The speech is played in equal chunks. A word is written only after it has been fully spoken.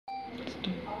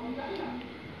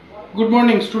Good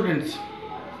morning students.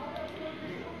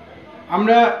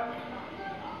 আমরা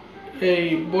এই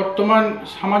বর্তমান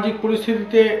সামাজিক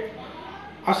পরিস্থিতিতে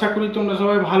আশা করি তোমরা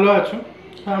সবাই ভালো আছো।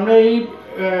 আমরা এই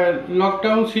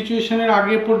লকডাউন সিচুয়েশনের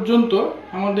আগে পর্যন্ত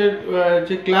আমাদের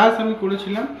যে ক্লাস আমি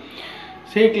করেছিলাম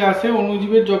সেই ক্লাসে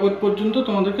অণুজীবের জগৎ পর্যন্ত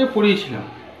তোমাদেরকে পড়িয়েছিলাম।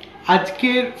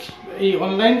 আজকের এই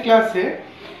অনলাইন ক্লাসে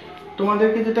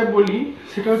তোমাদেরকে যেটা বলি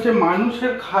সেটা হচ্ছে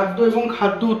মানুষের খাদ্য এবং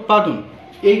খাদ্য উৎপাদন।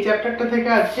 এই চ্যাপ্টারটা থেকে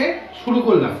আজকে শুরু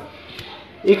করলাম।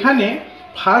 এখানে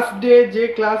ফার্স্ট ডে যে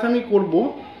ক্লাস আমি করব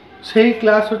সেই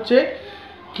ক্লাস হচ্ছে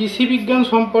কৃষি বিজ্ঞান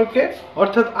সম্পর্কে,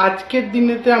 অর্থাৎ আজকের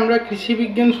দিনেতে আমরা কৃষি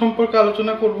বিজ্ঞান সম্পর্কে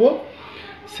আলোচনা করব।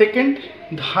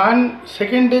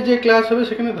 সেকেন্ড ডে যে ক্লাস হবে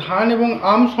সেখানে ধান এবং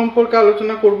আম সম্পর্কে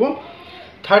আলোচনা করব।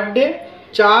 থার্ড ডে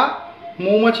চা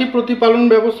মৌমাছি প্রতিপালন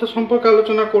ব্যবস্থা সম্পর্কে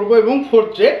আলোচনা করব এবং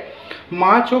ফোর্থ ডে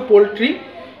মাছ ও পোলট্রি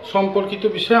সম্পর্কিত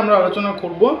বিষয়ে আমরা আলোচনা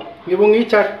করব এবং এই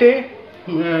চারটে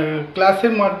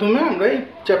ক্লাসের মাধ্যমে আমরা এই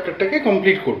চ্যাপ্টারটাকে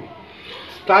কমপ্লিট করব।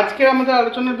 তো আজকে আমাদের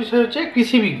আলোচনার বিষয় হচ্ছে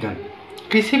কৃষি বিজ্ঞান।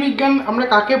 কৃষি বিজ্ঞান আমরা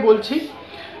কাকে বলছি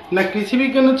না, কৃষি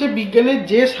বিজ্ঞান হচ্ছে বিজ্ঞানের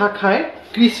যে শাখায়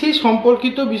কৃষি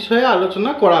সম্পর্কিত বিষয়ে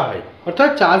আলোচনা করা হয়, অর্থাৎ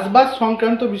চাষবাস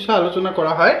সংক্রান্ত বিষয়ে আলোচনা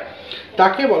করা হয়,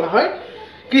 তাকে বলা হয়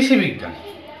কৃষি বিজ্ঞান।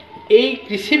 এই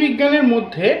কৃষি বিজ্ঞানের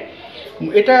মধ্যে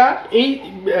এই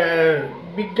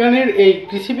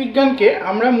কৃষি বিজ্ঞানকে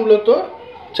আমরা মূলত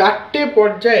চারটে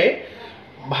পর্যায়ে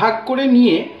ভাগ করে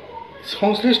নিয়ে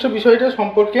সংশ্লিষ্ট বিষয়টা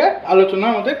সম্পর্কে আলোচনা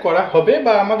আমাদের করা হবে,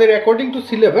 বা আমাদের অ্যাকর্ডিং টু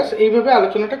সিলেবাস এইভাবে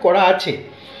আলোচনাটা করা আছে।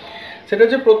 সেটা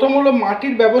হচ্ছে প্রথম হলো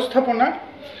মাটির ব্যবস্থাপনা,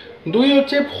 2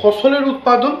 হচ্ছে ফসলের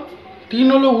উৎপাদন, 3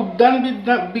 হলো উদ্যান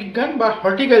বিজ্ঞান বা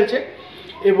হর্টিকালচার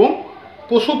এবং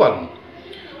পশুপালন।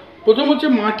 প্রথম হচ্ছে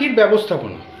মাটির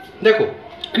ব্যবস্থাপনা। দেখো,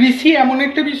 কৃষি এমন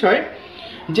একটা বিষয়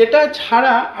যেটা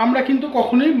ছাড়া আমরা কিন্তু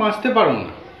কখনোই বাঁচতে পারব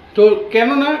না। তো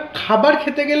কেননা খাবার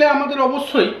খেতে গেলে আমাদের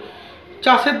অবশ্যই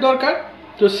চাষের দরকার।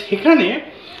 তো সেখানে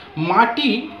মাটি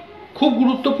খুব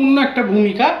গুরুত্বপূর্ণ একটা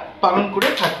ভূমিকা পালন করে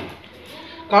থাকে।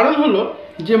 কারণ হলো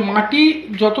যে মাটি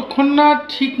যতক্ষণ না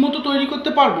ঠিক মতো তৈরি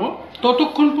করতে পারবো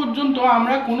ততক্ষণ পর্যন্ত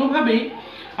আমরা কোনোভাবেই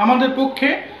আমাদের পক্ষে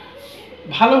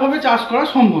ভালোভাবে চাষ করা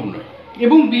সম্ভব নয়।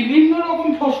 এবং বিভিন্ন রকম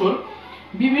ফসল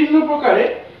বিভিন্ন প্রকারে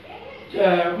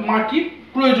মাটির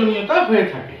প্রয়োজনীয়তা হয়ে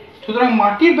থাকে। সুতরাং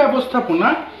মাটির ব্যবস্থাপনা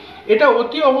এটা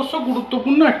অতি অবশ্য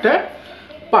গুরুত্বপূর্ণ একটা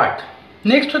পার্ট।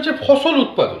 নেক্সট হচ্ছে ফসল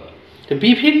উৎপাদন।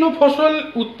 বিভিন্ন ফসল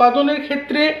উৎপাদনের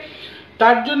ক্ষেত্রে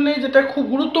তার জন্যে যেটা খুব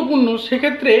গুরুত্বপূর্ণ,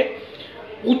 সেক্ষেত্রে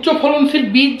উচ্চ ফলনশীল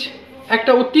বীজ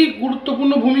একটা অতি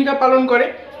গুরুত্বপূর্ণ ভূমিকা পালন করে।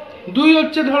 2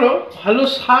 হচ্ছে ধরো ভালো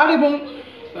সার এবং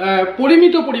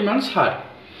পরিমিত পরিমাণ সার।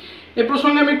 এ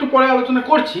প্রসঙ্গে আমি একটু পরে আলোচনা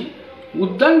করছি।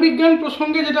 উদ্যান বিজ্ঞান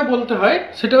প্রসঙ্গে যেটা বলতে হয়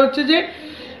সেটা হচ্ছে যে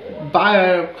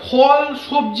ফল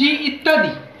সবজি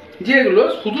ইত্যাদি যেগুলো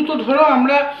শুধু তো ধরো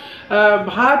আমরা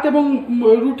ভাত এবং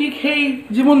রুটি খেয়েই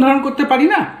জীবন ধারণ করতে পারি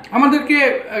না, আমাদেরকে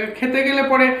খেতে গেলে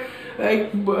পরে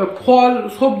ফল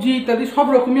সবজি ইত্যাদি সব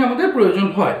রকমই আমাদের প্রয়োজন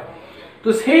হয়। তো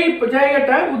সেই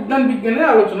জায়গাটা উদ্যান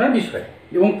বিজ্ঞানের আলোচনার বিষয়।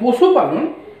 এবং পশুপালন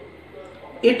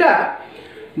এটা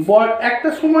একটা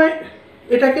সময়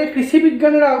এটাকে কৃষি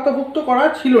বিজ্ঞানের আওতাভুক্ত করা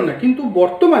ছিল না, কিন্তু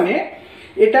বর্তমানে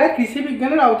এটা কৃষি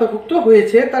বিজ্ঞানের আওতাভুক্ত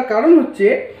হয়েছে। তার কারণ হচ্ছে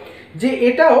যে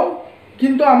এটাও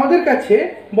কিন্তু আমাদের কাছে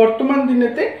বর্তমান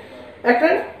দিনেতে একটা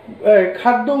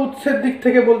খাদ্য উৎসের দিক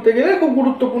থেকে বলতে গেলে খুব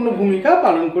গুরুত্বপূর্ণ ভূমিকা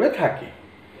পালন করে থাকে।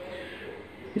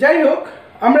 যাই হোক,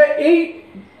 আমরা এই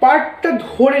পার্টটা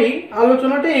ধরেই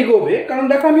আলোচনাটা এগোবে। কারণ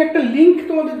দেখো, আমি একটা লিঙ্ক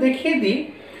তোমাদের দেখিয়ে দিই।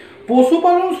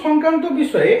 পশুপালন সংক্রান্ত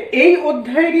বিষয়ে এই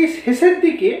অধ্যায়েরই শেষের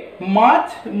দিকে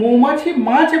মৌমাছি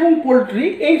মাছ এবং পোলট্রি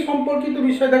এই সম্পর্কিত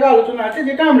বিষয় থেকে আলোচনা আছে,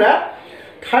 যেটা আমরা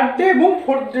থার্ড ডে এবং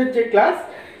ফোর্থ ডে যে ক্লাস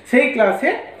সেই ক্লাসে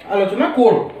আলোচনা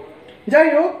করব। যাই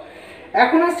হোক,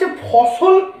 এখন আসছে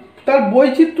ফসল, তার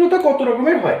বৈচিত্র্যতা কত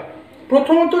রকমের হয়।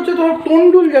 প্রথমত হচ্ছে ধরো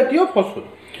তন্ডুল জাতীয় ফসল।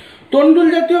 তন্ডুল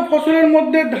জাতীয় ফসলের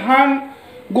মধ্যে ধান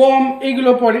গম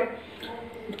এইগুলো পড়ে।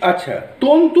 আচ্ছা,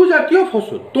 তন্তু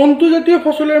জাতীয়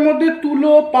ফসলের মধ্যে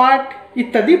তুলো পাট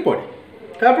ইত্যাদি পড়ে।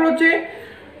 তারপর হচ্ছে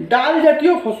ডাল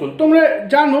জাতীয় ফসল। তোমরা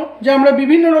জানো যে আমরা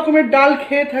বিভিন্ন রকমের ডাল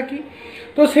খেয়ে থাকি,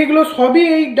 তো সেগুলো সবই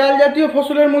এই ডাল জাতীয়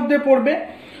ফসলের মধ্যে পড়বে।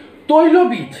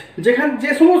 তৈলবীজ,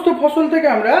 যে সমস্ত ফসল থেকে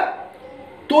আমরা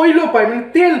তৈল পাই, মানে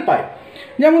তেল পাই,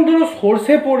 যেমন ধরো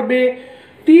সর্ষে পড়বে,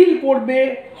 তিল পড়বে,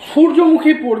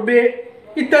 সূর্যমুখী পড়বে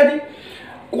ইত্যাদি।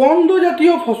 কন্দ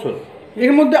জাতীয় ফসল,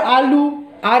 এর মধ্যে আলু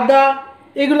আদা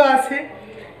এগুলো আছে।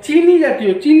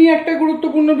 চিনি একটা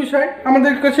গুরুত্বপূর্ণ বিষয়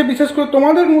আমাদের কাছে, বিশেষ করে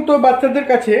তোমাদের মতো বাচ্চাদের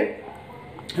কাছে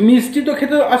মিষ্টি তো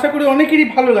খেতে আশা করি অনেকেরই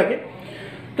ভালো লাগে।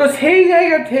 তো সেই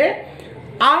জায়গাতে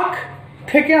আখ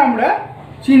থেকে আমরা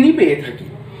চিনি পেয়ে থাকি।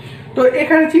 তো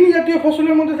এখানে চিনি জাতীয়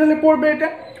ফসলের মধ্যে তাহলে পড়বে এটা।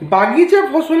 বাগিচা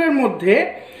ফসলের মধ্যে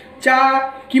চা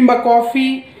কিংবা কফি,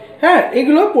 হ্যাঁ,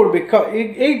 এগুলো পড়বে,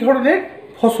 এই ধরনের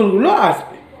ফসলগুলো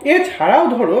আসবে। এছাড়াও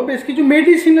ধরো বেশ কিছু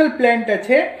মেডিসিনাল প্ল্যান্ট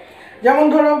আছে, যেমন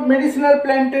ধরো মেডিসিনাল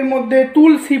প্ল্যান্টের মধ্যে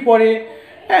তুলসী পড়ে,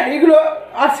 হ্যাঁ, এগুলো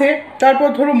আছে। তারপর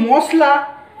ধরো মশলা,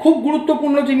 খুব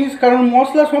গুরুত্বপূর্ণ জিনিস, কারণ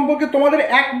মশলা সম্পর্কে তোমাদের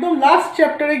একদম লাস্ট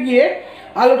চ্যাপ্টারে গিয়ে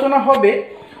আলোচনা হবে।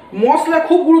 মশলা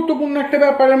খুব গুরুত্বপূর্ণ একটা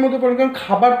ব্যাপারের মধ্যে পড়ে, কারণ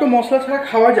খাবার তো মশলা ছাড়া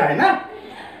খাওয়া যায় না।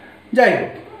 যাই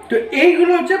হোক, তো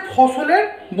এইগুলো হচ্ছে ফসলের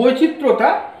বৈচিত্র্যতা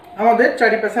আমাদের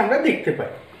চারিপাশে আমরা দেখতে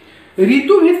পাই।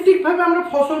 ঋতুভিত্তিকভাবে আমরা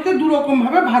ফসলকে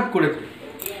দুরকমভাবে ভাগ করে থাকি।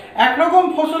 একরকম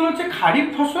ফসল হচ্ছে খারিফ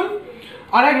ফসল,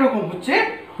 আর একরকম হচ্ছে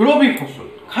রবি ফসল।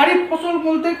 খারিফ ফসল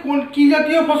বলতে কোন কী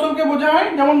জাতীয় ফসলকে বোঝা হয়?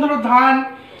 যেমন ধরো ধান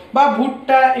বা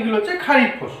ভুট্টা, এগুলো হচ্ছে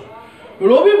খারিফ ফসল।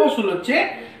 রবি ফসল হচ্ছে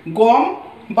গম,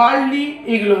 বার্লি,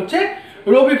 এগুলো হচ্ছে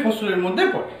রবি ফসলের মধ্যে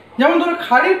পড়ে। যেমন ধরো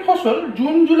খারিফ ফসল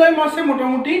জুন জুলাই মাসে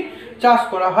মোটামুটি চাষ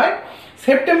করা হয়,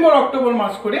 সেপ্টেম্বর অক্টোবর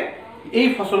মাস করে এই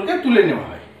ফসলকে তুলে নেওয়া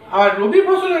হয়। আর রবি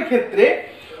ফসলের ক্ষেত্রে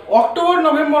অক্টোবর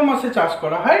নভেম্বর মাসে চাষ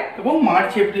করা হয় এবং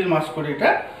মার্চ এপ্রিল মাস করে এটা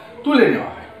তুলে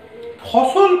নেওয়া হয়।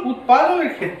 ফসল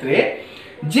উৎপাদনের ক্ষেত্রে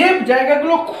যে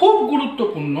জায়গাগুলো খুব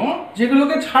গুরুত্বপূর্ণ,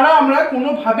 যেগুলোকে ছাড়া আমরা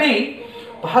কোনোভাবেই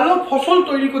ভালো ফসল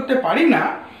তৈরি করতে পারি না,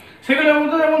 সেগুলোর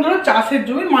মধ্যে যেমন ধরো চাষের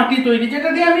জমির মাটি তৈরি, যেটা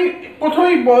দিয়ে আমি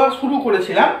প্রথমেই বলা শুরু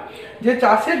করেছিলাম, যে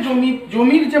চাষের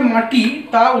জমির যে মাটি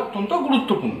তা অত্যন্ত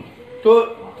গুরুত্বপূর্ণ। তো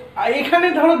এখানে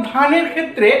ধরো ধানের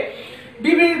ক্ষেত্রে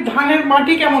বিভিন্ন ধানের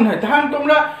মাটি কেমন হয়, ধান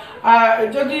তোমরা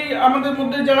যদি আমাদের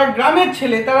মধ্যে যারা গ্রামের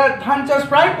ছেলে তারা ধান চাষ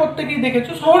প্রায় প্রত্যেকেই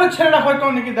দেখেছো, শহরের ছেলেরা হয়তো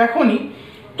অনেকে দেখোনি,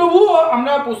 তবুও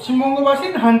আমরা পশ্চিমবঙ্গবাসী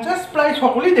ধান চাষ প্রায়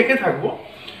সকলেই দেখে থাকবো।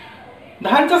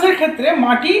 ধান চাষের ক্ষেত্রে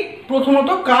মাটি প্রথমত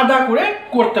কাদা করে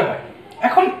করতে হয়।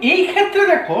 এখন এই ক্ষেত্রে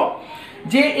দেখো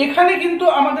যে এখানে কিন্তু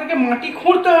আমাদেরকে মাটি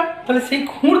খুঁড়তে হয়, তাহলে সেই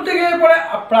খুঁড়তে গেলে পরে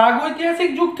প্রাগৈতিহাসিক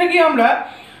যুগ থেকে আমরা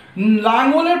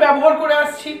লাঙলের ব্যবহার করে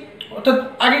আসছি। অর্থাৎ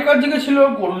আগেকার যুগে ছিল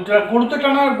গরুতে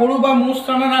টানা, গরু বা মোষ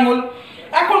টানা লাঙল।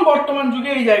 এখন বর্তমান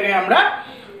যুগে এই জায়গায় আমরা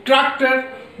ট্রাক্টর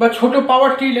বা ছোট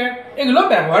পাওয়ার টিলার এগুলো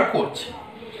ব্যবহার করছি।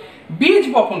 বীজ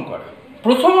বপন করা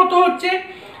প্রথমত হচ্ছে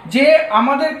যে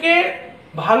আমাদেরকে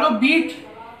ভালো বীজ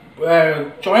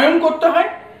চয়ন করতে হয়,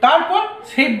 তারপর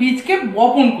সেই বীজকে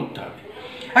বপন করতে হবে।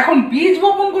 এখন বীজ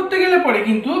বপন করতে গেলে পরে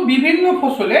কিন্তু বিভিন্ন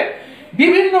ফসলের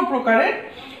বিভিন্ন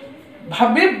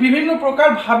প্রকার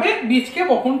ভাবে বীজকে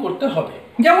বপন করতে হবে।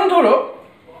 যেমন ধরো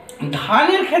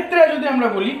ধানের ক্ষেত্রে যদি আমরা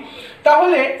বলি,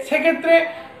 তাহলে সেক্ষেত্রে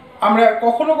আমরা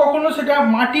কখনো কখনো সেটা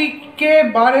মাটিকে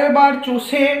বারেবার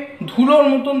চষে ধুলোর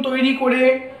মতন তৈরি করে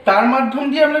তার মাধ্যম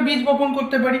দিয়ে আমরা বীজ বপন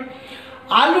করতে পারি।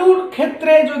 আলুর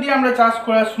ক্ষেত্রে যদি আমরা চাষ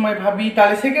করার সময় ভাবি,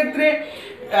 তাহলে সেক্ষেত্রে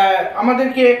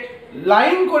আমাদেরকে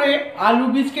লাইন করে আলু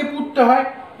বীজকে পুঁততে হয়,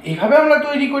 এইভাবে আমরা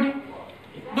তৈরি করি।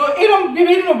 তো এরকম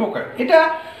বিভিন্ন প্রকার, এটা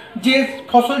যে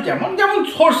ফসল যেমন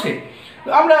সর্ষে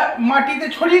আমরা মাটিতে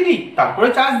ছড়িয়ে দিই, তারপরে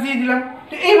চাষ দিয়ে দিলাম।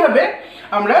 তো এইভাবে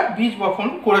আমরা বীজ বপন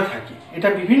করে থাকি। এটা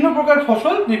বিভিন্ন প্রকার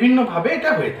ফসল বিভিন্নভাবে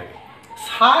এটা হয়ে থাকে।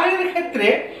 সারের ক্ষেত্রে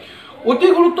অতি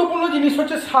গুরুত্বপূর্ণ জিনিস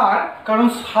হচ্ছে সার, কারণ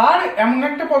সার এমন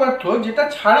একটা পদার্থ যেটা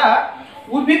ছাড়া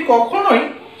উদ্ভিদ কখনোই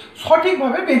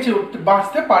সঠিকভাবে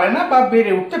বাঁচতে পারে না বা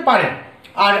বেড়ে উঠতে পারে না।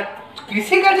 আর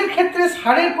কৃষিকাজের ক্ষেত্রে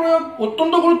সারের প্রয়োগ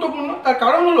অত্যন্ত গুরুত্বপূর্ণ। তার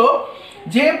কারণ হলো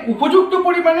যে উপযুক্ত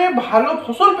পরিমাণে ভালো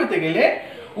ফসল পেতে গেলে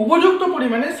উপযুক্ত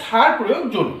পরিমাণে সার প্রয়োগ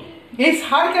জরুরি। এই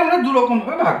সারকে আমরা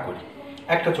দুরকমভাবে ভাগ করি,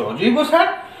 একটা হচ্ছে অজৈব সার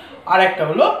আর একটা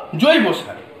হলো জৈব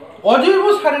সার। অজৈব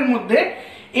সারের মধ্যে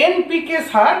এনপিকে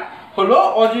সার হলো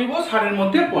অজৈব সারের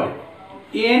মধ্যে পড়ে।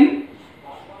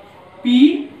 এনপিকে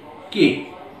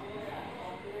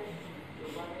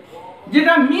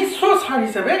যেটা মিশ্র সার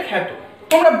হিসেবে খ্যাত।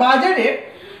 তোমরা বাজারে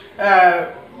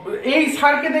এই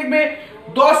সারকে দেখবে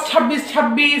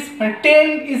 10-26-26, মানে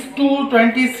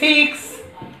 10:26,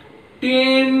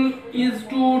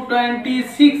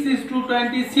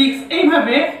 10:26,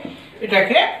 এইভাবে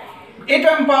এটাকে এটা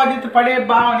পাওয়া যেতে পারে।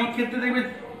 বা অনেক ক্ষেত্রে দেখবে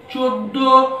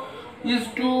 14:35,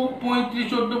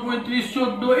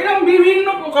 14:35, এরকম বিভিন্ন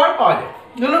প্রকার পাওয়া যায়,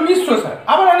 যেগুলো মিশ্র সার।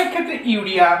 আবার অনেক ক্ষেত্রে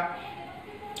ইউরিয়া,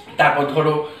 তারপর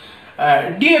ধরো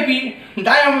ডিএপি,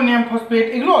 ডাইঅ্যামোনিয়াম ফসফেট,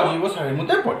 এগুলো অজৈব সারের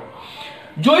মধ্যে পড়ে।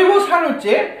 জৈব সার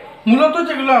হচ্ছে মূলত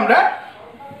যেগুলো আমরা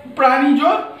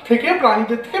প্রাণীদের থেকে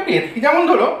পেয়ে থাকি। যেমন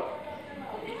ধরো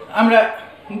আমরা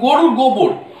গরুর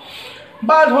গোবর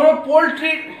বা ধরো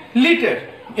পোলট্রির লিটার,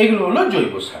 এগুলো হলো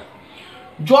জৈব সার।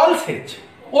 জলসেচ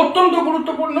অত্যন্ত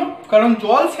গুরুত্বপূর্ণ, কারণ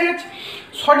জলসেচ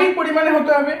সঠিক পরিমাণে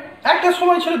হতে হবে। একটা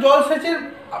সময় ছিল জলসেচের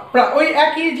ওই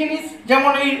একই জিনিস,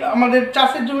 যেমন এই আমাদের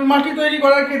চাষের জমির মাটি তৈরি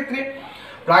করার ক্ষেত্রে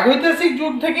প্রাগৈতিহাসিক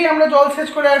যুগ থেকেই আমরা জলসেচ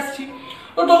করে আসছি।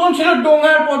 তো তখন ছিল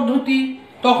ডোঙার পদ্ধতি,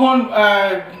 তখন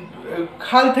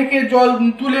খাল থেকে জল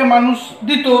তুলে মানুষ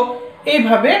দিত,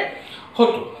 এইভাবে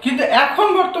হতো। কিন্তু এখন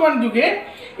বর্তমান যুগে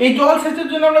এই জলসেচের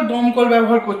জন্য আমরা দমকল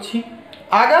ব্যবহার করছি।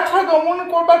 আগাছা দমন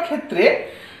করবার ক্ষেত্রে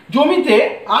জমিতে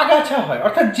আগাছা হয়,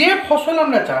 অর্থাৎ যে ফসল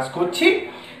আমরা চাষ করছি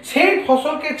সেই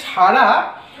ফসলকে ছাড়া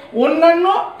অন্যান্য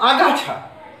আগাছা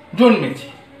জন্মেছে,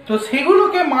 তো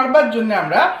সেগুলোকে মারবার জন্য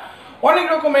আমরা অনেক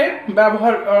রকমের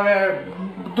ব্যবহার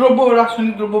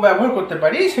রাসায়নিক দ্রব্য ব্যবহার করতে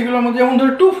পারি। সেগুলোর মধ্যে যেমন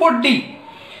ধরো 2,4-D,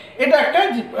 এটা একটা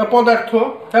পদার্থ।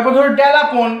 তারপর ধরো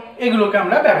ড্যালাপন, এগুলোকে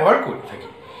আমরা ব্যবহার করে থাকি।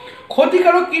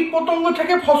 ক্ষতিকারক কীটপতঙ্গ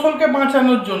থেকে ফসলকে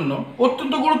বাঁচানোর জন্য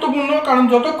অত্যন্ত গুরুত্বপূর্ণ, কারণ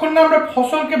যতক্ষণ না আমরা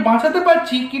ফসলকে বাঁচাতে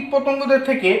পারছি কীটপতঙ্গদের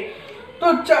থেকে, তো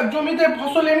জমিতে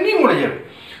ফসল এমনি মরে যাবে।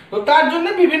 তো তার জন্য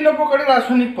বিভিন্ন প্রকারের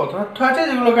রাসায়নিক পদার্থ আছে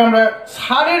যেগুলোকে আমরা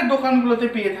সারের দোকানগুলোতে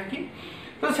পেয়ে থাকি।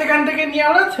 তো সেখান থেকে নিয়ে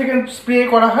আমরা স্প্রে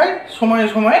করা হয় সময়ে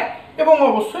সময়ে, এবং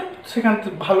অবশ্যই সেখান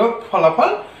থেকে ভালো ফলাফল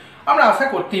আমরা আশা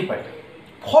করতেই পারি।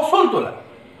 ফসল তোলা,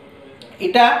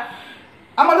 এটা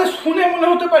আমাদের শুনে মনে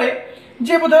হতে পারে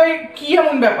যে বোধহয় কী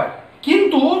এমন ব্যাপার,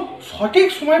 কিন্তু সঠিক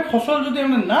সময়ে ফসল যদি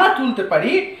আমরা না তুলতে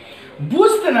পারি,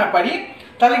 বুঝতে না পারি,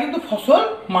 তাহলে কিন্তু ফসল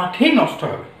মাঠেই নষ্ট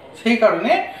হবে। সেই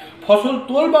কারণে ফসল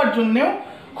তোলবার জন্যেও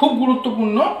খুব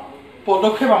গুরুত্বপূর্ণ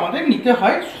পদক্ষেপ আমাদের নিতে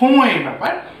হয়, সময়ের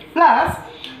ব্যাপার। প্লাস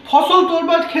ফসল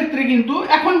তোলবার ক্ষেত্রে কিন্তু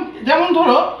এখন যেমন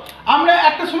ধরো আমরা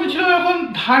একটা সময় ছিল যখন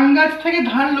ধান গাছ থেকে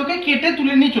ধান লোকে কেটে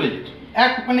তুলে নিয়ে চলে যেত,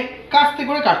 মানে কাস্তে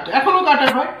করে কাটতো, এখনও কাটা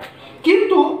হয়।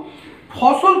 কিন্তু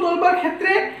ফসল তোলবার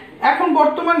ক্ষেত্রে এখন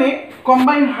বর্তমানে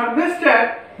কম্বাইন হারভেস্টার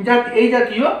এই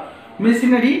জাতীয়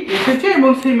মেশিনারি এসেছে, এবং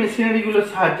সেই মেশিনারিগুলোর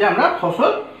সাহায্যে আমরা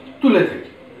ফসল তুলে থাকি।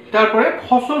 তারপরে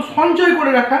ফসল সঞ্চয়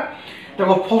করে রাখা।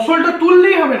 দেখো, ফসলটা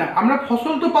তুললেই হবে না, আমরা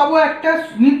ফসল তো পাবো একটা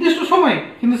নির্দিষ্ট সময়ে,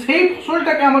 কিন্তু সেই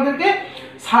ফসলটাকে আমাদেরকে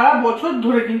সারা বছর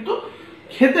ধরে কিন্তু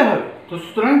খেতে হবে। তো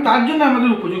সুতরাং তার জন্য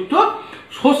আমাদের উপযুক্ত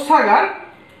শস্যাগার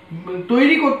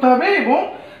তৈরি করতে হবে, এবং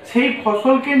সেই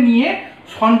ফসলকে নিয়ে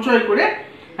সঞ্চয় করে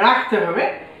রাখতে হবে।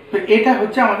 তো এটা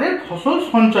হচ্ছে আমাদের ফসল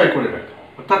সঞ্চয় করে রাখা।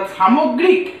 অর্থাৎ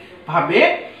সামগ্রিকভাবে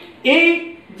এই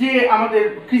যে আমাদের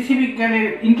কৃষি বিজ্ঞানের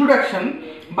ইন্ট্রোডাকশন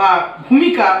বা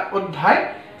ভূমিকা অধ্যায়,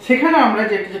 সেখানে আমরা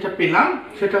যেটা পেলাম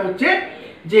সেটা হচ্ছে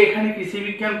যে এখানে কৃষি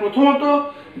বিজ্ঞান, প্রথমত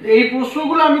এই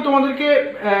প্রশ্নগুলো আমি তোমাদেরকে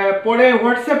পরে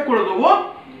হোয়াটসঅ্যাপ করে দেবো।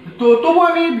 তো তবু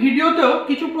আমি ভিডিওতেও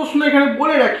কিছু প্রশ্ন এখানে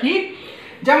বলে রাখি,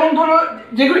 যেমন ধরো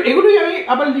এগুলোই আমি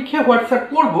আবার লিখে হোয়াটসঅ্যাপ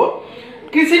করব।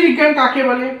 কৃষি বিজ্ঞান কাকে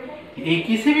বলে, এই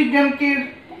কৃষি বিজ্ঞানকে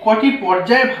কটি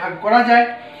পর্যায়ে ভাগ করা যায়,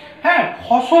 হ্যাঁ,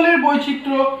 ফসলের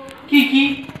বৈচিত্র্য কি কি,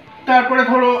 তারপরে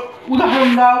ধরো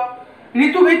উদাহরণ দাও,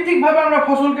 ঋতুভিত্তিকভাবে আমরা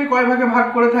ফসলকে কয় ভাগে ভাগ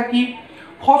করে থাকি,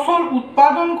 ফসল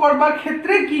উৎপাদন করবার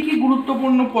ক্ষেত্রে কি কি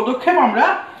গুরুত্বপূর্ণ পদক্ষেপ আমরা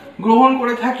গ্রহণ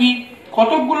করে থাকি,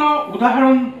 কতকগুলো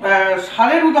উদাহরণ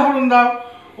সারের উদাহরণ দাও,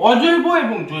 অজৈব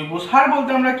এবং জৈব সার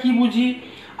বলতে আমরা কি বুঝি,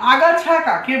 আগাছা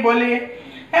কাকে বলে,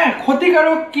 হ্যাঁ,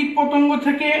 ক্ষতিকারক কীটপতঙ্গ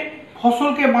থেকে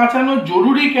ফসলকে বাঁচানো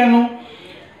জরুরি কেন,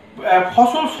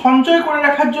 ফসল সঞ্চয় করে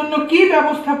রাখার জন্য কি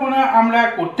ব্যবস্থাপনা আমরা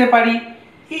করতে পারি,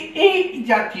 এই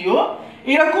জাতীয়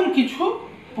এরকম কিছু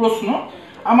প্রশ্ন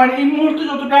আমার এই মুহূর্তে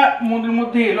যতটা মনের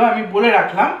মধ্যে এলো আমি বলে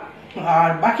রাখলাম,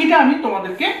 আর বাকিটা আমি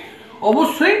তোমাদেরকে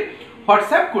অবশ্যই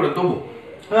হোয়াটসঅ্যাপ করে দেবো।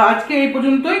 আজকে এই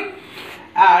পর্যন্তই।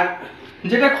 আর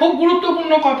যেটা খুব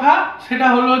গুরুত্বপূর্ণ কথা সেটা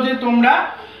হলো যে তোমরা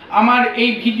আমার এই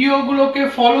ভিডিওগুলোকে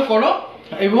ফলো করো,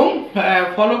 এবং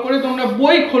ফলো করে তোমরা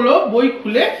বই খোলো, বই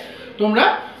খুলে তোমরা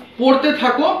পড়তে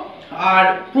থাকো। আর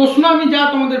প্রশ্ন আমি যা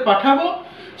তোমাদের পাঠাবো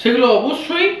সেগুলো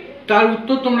অবশ্যই তার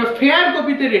উত্তর তোমরা ফেয়ার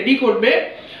কপিতে রেডি করবে,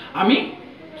 আমি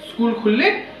স্কুল খুললে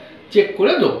চেক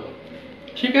করে দেবো।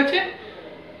 ঠিক আছে,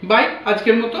 বাই,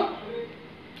 আজকের মতো,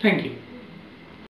 থ্যাংক ইউ।